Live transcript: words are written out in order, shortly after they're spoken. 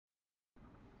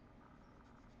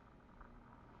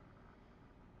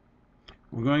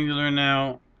We're going to learn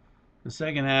now the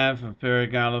second half of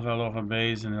Perek Aleph Halacha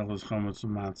Beis in Hilchos Chametz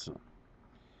U'Matzah,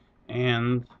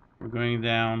 and we're going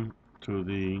down to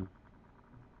the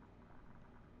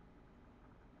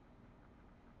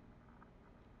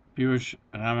Peirush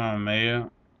HaMeir,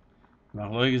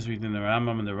 Machlokes between the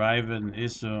Rambam and the Rae Gann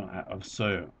shiur of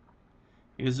shiur.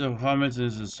 Shiur Chametz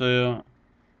is a shiur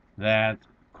that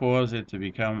caused it to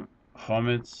become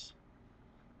Chametz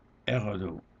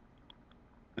Echadu.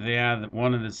 They are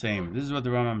one and the same. This is what the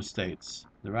Rambam states.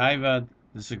 The Rae Gann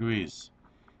disagrees.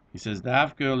 He says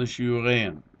Dafker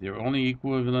l'shiurein. They're only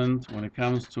equivalent when it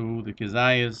comes to the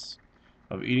kezayas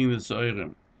of eating the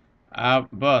soirim.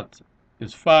 But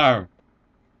as far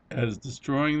as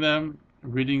destroying them,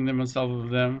 ridding themselves of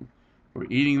them, or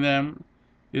eating them,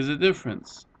 is a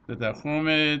difference. That the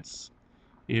chometz,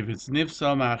 if it's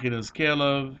nifsal ma'achilas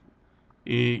kelev,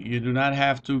 you do not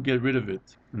have to get rid of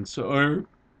it. And so,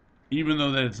 even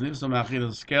though that it's nifsal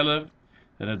ma'achilas kelev,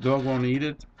 that a dog won't eat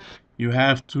it, you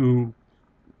have to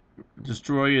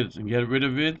destroy it and get rid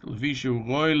of it,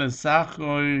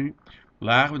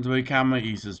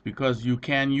 because you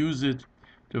can use it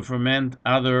to ferment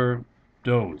other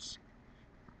doughs.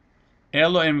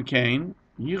 Only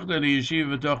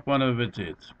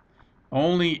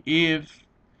if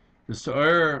the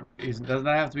shiur does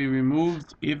not have to be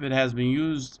removed if it has been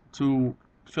used to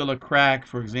fill a crack,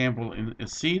 for example, in a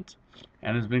seat,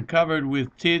 and has been covered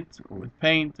with tit or with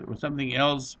paint or something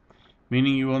else,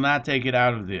 meaning you will not take it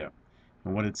out of there.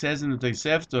 And what it says in the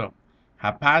Tosefta,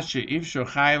 Hapashe ifsho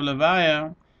chayav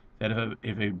levaya, that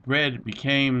if a bread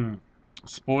became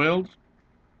spoiled,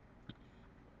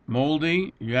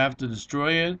 moldy, you have to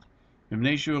destroy it,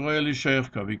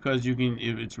 because you can.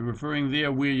 It's referring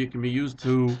there where you can be used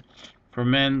to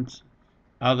ferment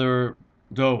other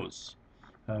doughs.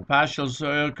 Pashel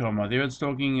soyer koma. There it's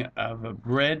talking of a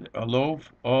bread, a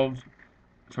loaf of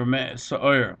ferment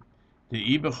soyer.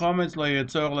 The ibechometz lo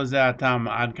yitzor lezatam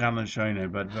ad kan l'shoyne.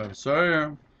 But for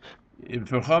soyer,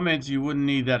 for chometz, you wouldn't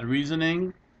need that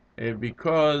reasoning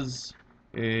because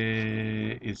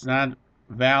it's not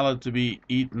valid to be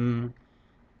eaten,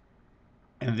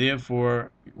 and therefore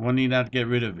one need not get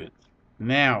rid of it.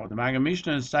 Now, the Magen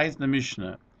Mishnah cites the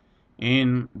Mishnah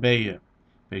in Be'er.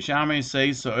 Beishamay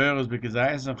says so'er is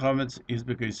b'kezayis and chometz is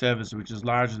b'kesevis, which is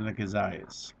larger than the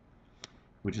kezayis,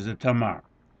 which is a tamar,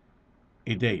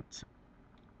 a date.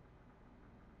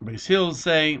 Beis Hill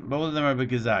say both of them are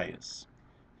b'kezayis.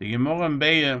 The Gemara in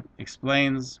Be'er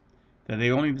explains that they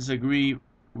only disagree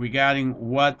regarding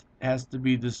what has to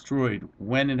be destroyed,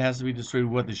 when it has to be destroyed,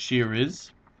 what the shiur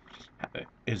is,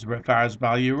 as far as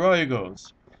Bal Yeroy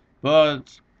goes.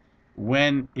 But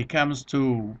when it comes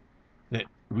to the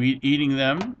eating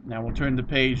them, now we'll turn the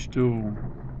page to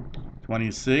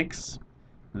 26.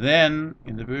 Then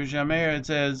in the Peirush HaMeir it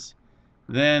says,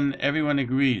 then everyone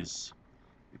agrees,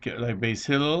 like Beis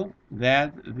Hill,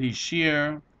 that the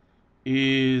shiur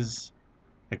is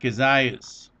a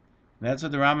kezayis. That's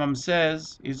what the Rambam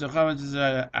says. Is a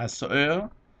so'er.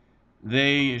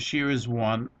 The shiur is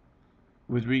one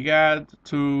with regard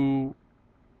to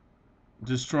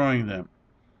destroying them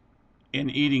and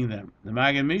eating them. The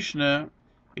Magen Mishnah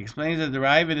explains that the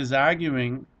Rae Gann is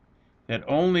arguing that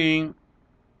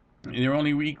they're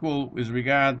only equal with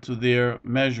regard to their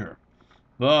measure.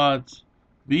 But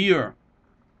beer,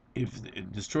 if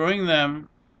destroying them,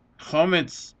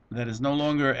 chometz that is no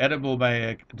longer edible by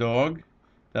a dog,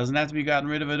 doesn't have to be gotten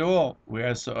rid of at all.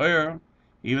 Whereas so'er,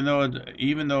 even though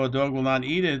a dog will not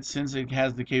eat it, since it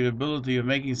has the capability of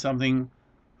making something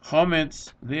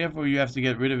chometz, therefore you have to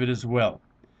get rid of it as well.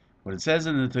 What it says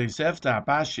in the Tosefta,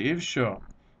 Hapash Ivsho,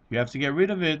 you have to get rid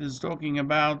of it, is talking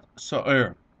about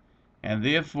so'er, and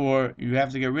therefore you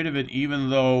have to get rid of it even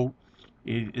though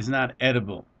it is not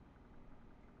edible.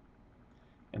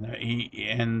 And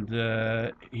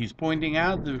he's pointing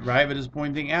out, the Rae Gann is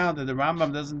pointing out that the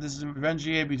Rambam doesn't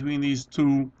differentiate between these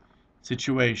two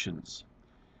situations,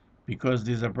 because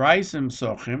there's a Braisim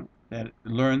Sochim that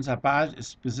learns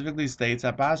specifically states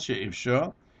Hapasha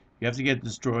Ifsho, you have to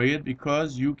destroy it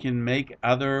because you can make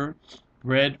other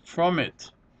bread from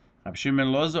it.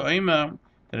 Abshimon Lozo Oima,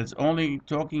 that it's only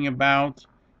talking about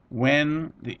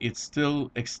when it's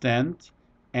still extant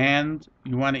and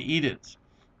you want to eat it.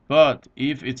 But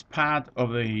if it's part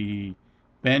of a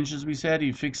bench, as we said,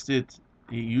 he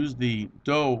used the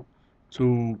dough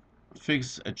to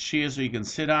fix a chair so he can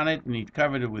sit on it, and he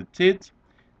covered it with tit,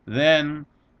 then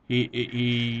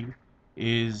he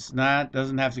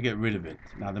doesn't have to get rid of it.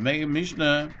 Now the Magen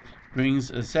Mishnah brings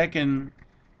a second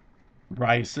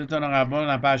brayse,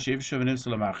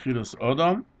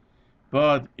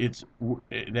 but it's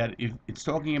that if it's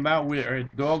talking about where a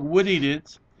dog would eat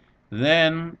it,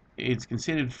 then it's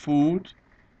considered food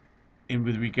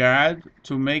with regard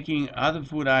to making other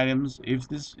food items.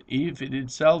 If it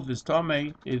itself is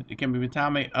tame, it can be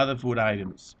tame other food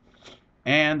items,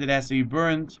 and it has to be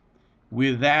burnt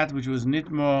with that which was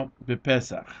nitmo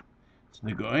bepesach. So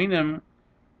the goinim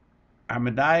are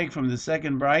medayik from the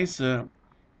second brisa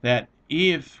that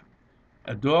if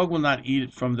a dog will not eat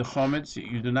it from the chometz,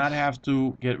 you do not have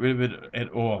to get rid of it at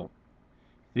all.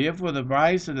 Therefore, the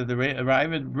brisa that the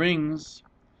Ravid brings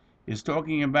is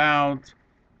talking about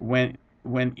when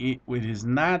it is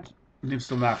not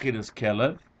nifsal machidas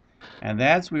kelev, and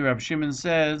that's where Rav Shimon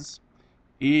says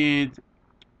if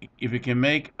it can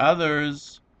make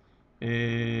others,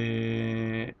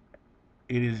 he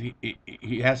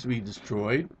has to be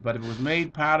destroyed. But if it was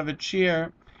made part of a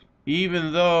chair,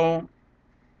 even though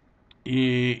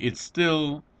it's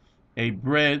still a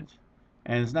bread,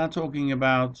 and it's not talking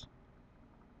about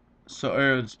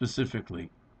so'er specifically.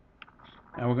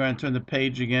 Now we're going to turn the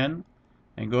page again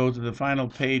and go to the final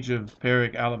page of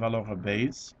Perek Aleph Halacha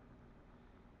Beis.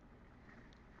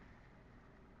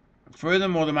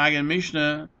 Furthermore, the Magen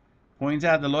Mishnah points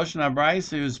out the Lashon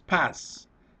HaBraisa is pas,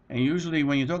 and usually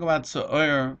when you talk about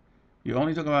so'er, you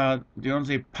don't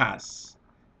say pas.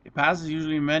 Pas is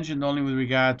usually mentioned only with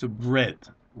regard to bread,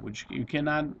 which you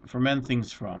cannot ferment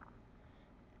things from.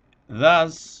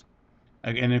 Thus,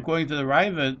 and according to the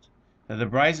Ravid, that the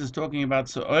Braisa is talking about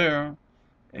so'er,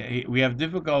 we have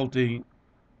difficulty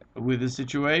with the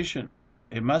situation.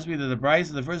 It must be that the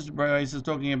first Braisa is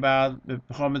talking about the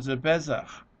Chometz Pesach.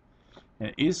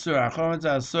 And Isur, Chometz,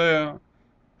 Asur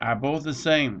are both the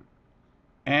same.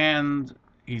 And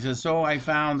he says, so I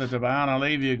found that the Ba'an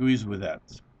HaLevi agrees with that.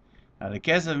 Now the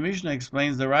Kesef Mishnah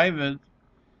explains the Ravid,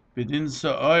 B'din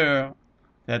so'er,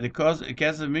 that the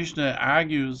Kesef Mishnah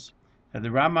argues that the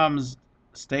Rambam's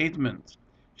statement,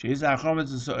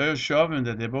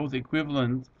 that they're both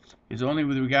equivalent, is only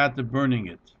with regard to burning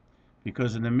it.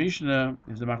 Because in the Mishnah,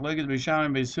 is the Machlokes Beis Shammai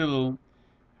and Beis Hillel,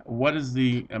 what is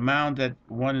the amount that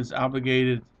one is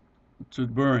obligated to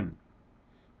burn?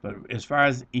 But as far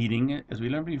as eating it, as we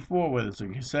learned before, whether it's a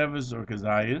kesevis or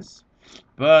kazayas,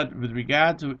 but with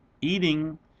regard to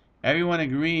eating, everyone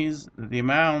agrees that the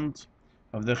amount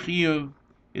of the chiyuv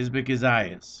is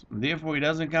bekazayas. Therefore, he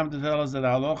doesn't come to tell us that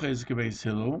halacha is kebeis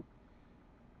Hillel.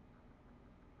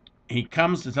 He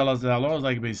comes to tell us that halacha is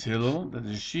like Beis Hillel, that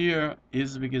the shiur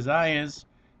is bekazayas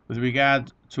with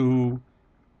regard to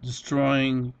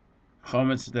destroying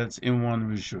chometz that's in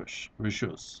one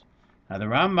rishus. Now the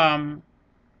Rambam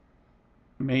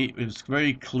is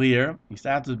very clear. He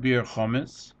starts with bir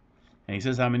chometz, and he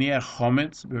says hamaniach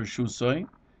chometz b'rishusoi.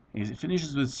 He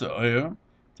finishes with so'er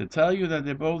to tell you that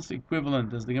they're both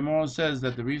equivalent. As the Gemara says,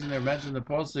 that the reason they mentioned the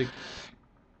posik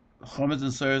chometz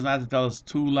and so'er is not to tell us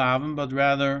two lavim, but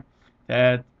rather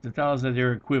that to tell us that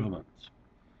they're equivalent.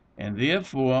 And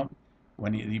therefore,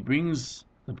 when he brings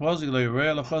the posik lo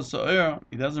yireh lecha so'er,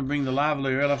 he doesn't bring the lav lo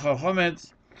yireh lecha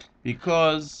chometz,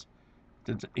 because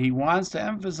he wants to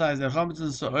emphasize that chometz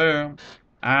and so'er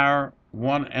are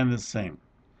one and the same.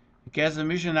 The Kesef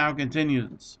Mishnah now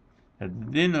continues that the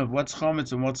din of what's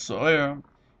chometz and what's so'er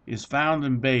is found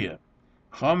in Beya.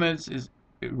 Chometz is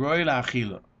roy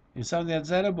la'achila, is something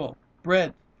that's edible,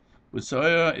 bread. With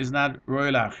so'er is not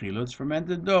roy la'achila, it's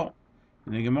fermented dough.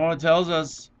 And the Gemara tells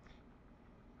us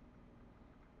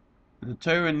the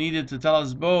Torah needed to tell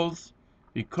us both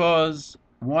because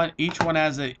each one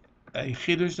has a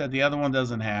chiddush that the other one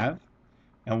doesn't have.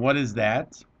 And what is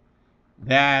that?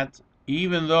 That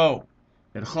even though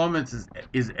that chometz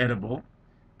is edible,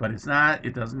 but it's not.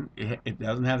 It doesn't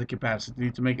have the capacity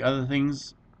to make other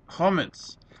things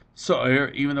chometz. So'er,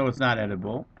 even though it's not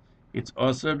edible, it's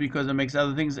also because it makes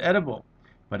other things edible.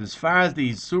 But as far as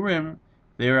the Yisurim,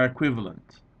 they are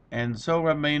equivalent. And so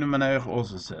Rabbeinu Menayach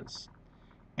also says.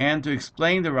 And to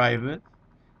explain the Ravid,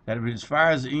 that as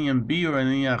far as Inyan Biur and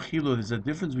Inyan Achilul, there's a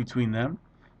difference between them.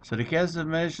 So the Kesef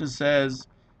Mishnah says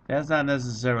that's not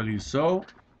necessarily so,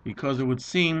 because it would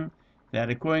seem that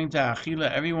according to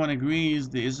Achila, everyone agrees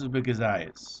the Isus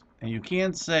Bekazayas. And you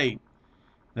can't say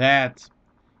that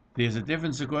there's a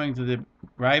difference according to the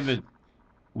Ravid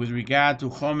with regard to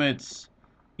chometz,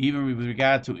 even with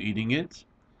regard to eating it,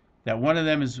 that one of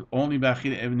them is only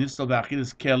nifsal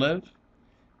b'achilas kelev,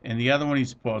 and the other one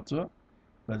is poter.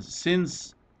 But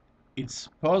since it's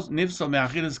nifsal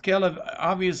b'achilas kelev,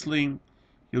 obviously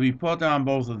you'll be poter on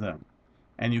both of them.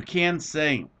 And you can't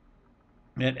say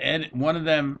that one of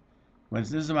them, when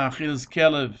it's nifsal b'achilas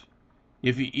kelev,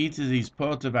 if he eats it, he's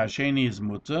poter, v'asheni is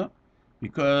mutter,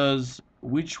 because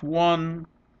which one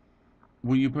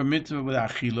will you permit with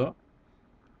achila?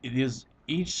 It is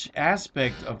each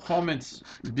aspect of chametz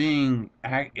being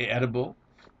edible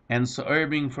and so'er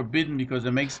being forbidden because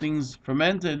it makes things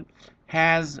fermented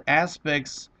has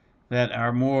aspects that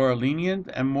are more lenient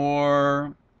and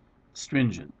more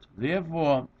stringent.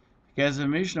 Therefore, because the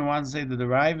Mishnah wants to say that the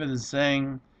Ravid is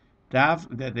saying that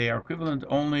they are equivalent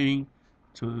only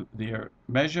to their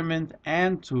measurement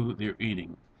and to their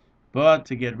eating. But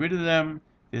to get rid of them,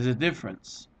 there's a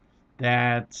difference.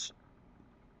 That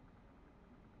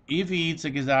if he eats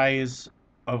a gezayis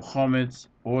of chometz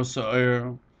or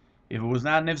so'er, if it was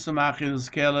not nifsal machil's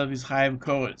kelev, he's chayiv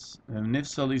koretz, and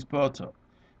nifsal is poto.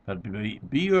 But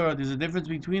biur, there's a difference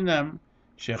between them.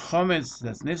 Shechometz,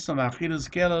 that's nifsal machil's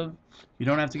kelev, you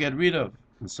don't have to get rid of.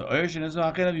 And so'er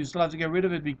shenifsal machil's, you still have to get rid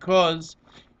of it because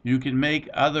you can make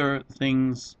other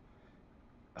things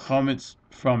chometz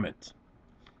from it.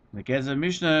 The Kezer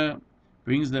Mishnah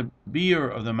brings the biur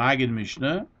of the Magid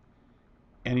Mishnah,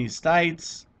 and he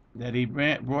states that he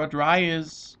brought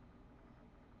rayas,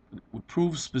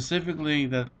 proves specifically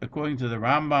that according to the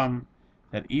Rambam,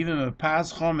 that even a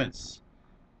pas chometz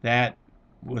that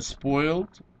was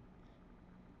spoiled,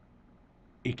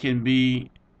 it can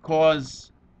be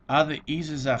cause other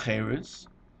isis acheres,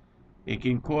 it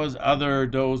can cause other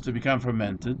doughs to become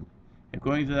fermented.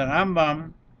 According to the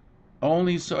Rambam,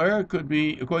 only so'er could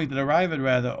be, according to the Ravid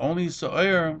rather, only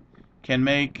so'er can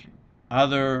make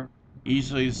other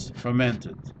isis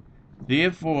fermented.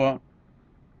 Therefore,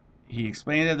 he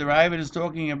explained that the Ravid is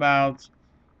talking about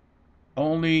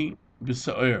only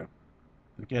b'so'er,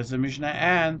 because the Mishnah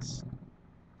adds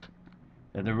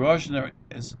that the Rosh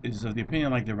is of the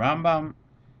opinion like the Rambam,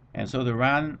 and so the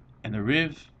Ran and the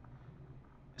Riv,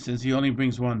 since he only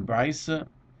brings one brisa,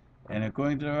 and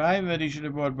according to the Ravid, he should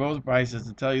have brought both brisas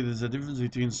to tell you there's a difference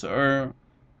between so'er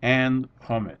and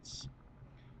chometz.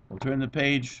 We'll turn the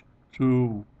page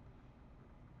to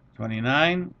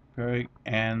 29,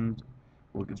 and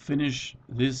we'll finish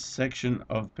this section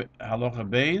of Halacha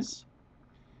Beis.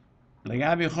 The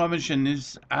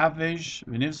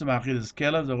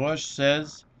Rosh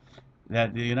says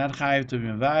that you're not chayiv to be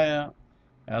mevaya,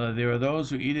 there are those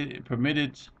who eat it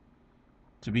permitted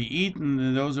to be eaten,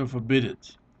 and those who are forbidden.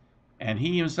 And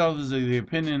he himself is of the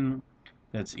opinion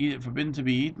that's forbidden to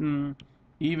be eaten,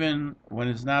 even when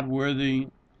it's not worthy,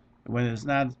 when it's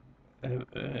not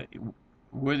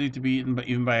worthy to be eaten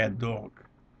even by a dog.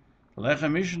 The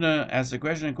Lechem Mishnah asks a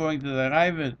question according to the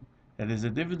Ravid that there's a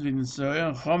difference between so'er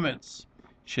and chometz.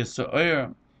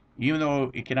 So'er, even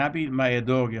though it cannot be eaten by a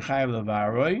dog, yechayev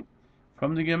levaroi,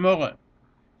 from the Gemara.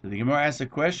 So the Gemara asks a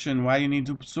question: why do you need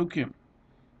two psukim?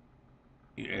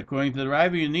 According to the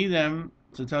Ravid, you need them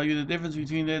to tell you the difference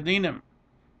between the dinim.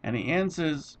 And he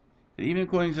answers that even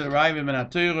according to the Ravid ben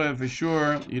HaTorah, for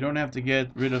sure, you don't have to get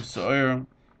rid of so'er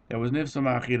that was nifsal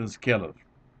ma'achilas kelev.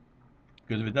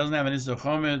 Because if it doesn't have an issa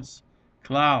chometz,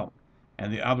 klal,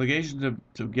 and the obligation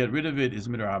to get rid of it is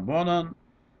midrabanan,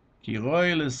 ki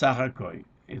roi l'sachakoi.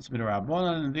 It's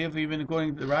midrabanan, and therefore even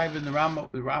according to the Ravid and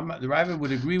the Ravid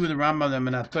would agree with the Rambam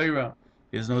and the Torah.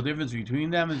 There's no difference between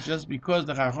them. It's just because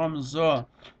the Chacham saw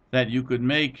that you could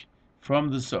make from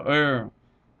the so'er,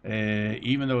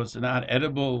 even though it's not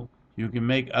edible, you can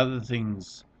make other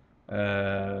things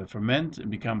ferment and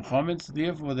become chometz.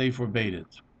 Therefore, they forbade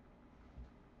it.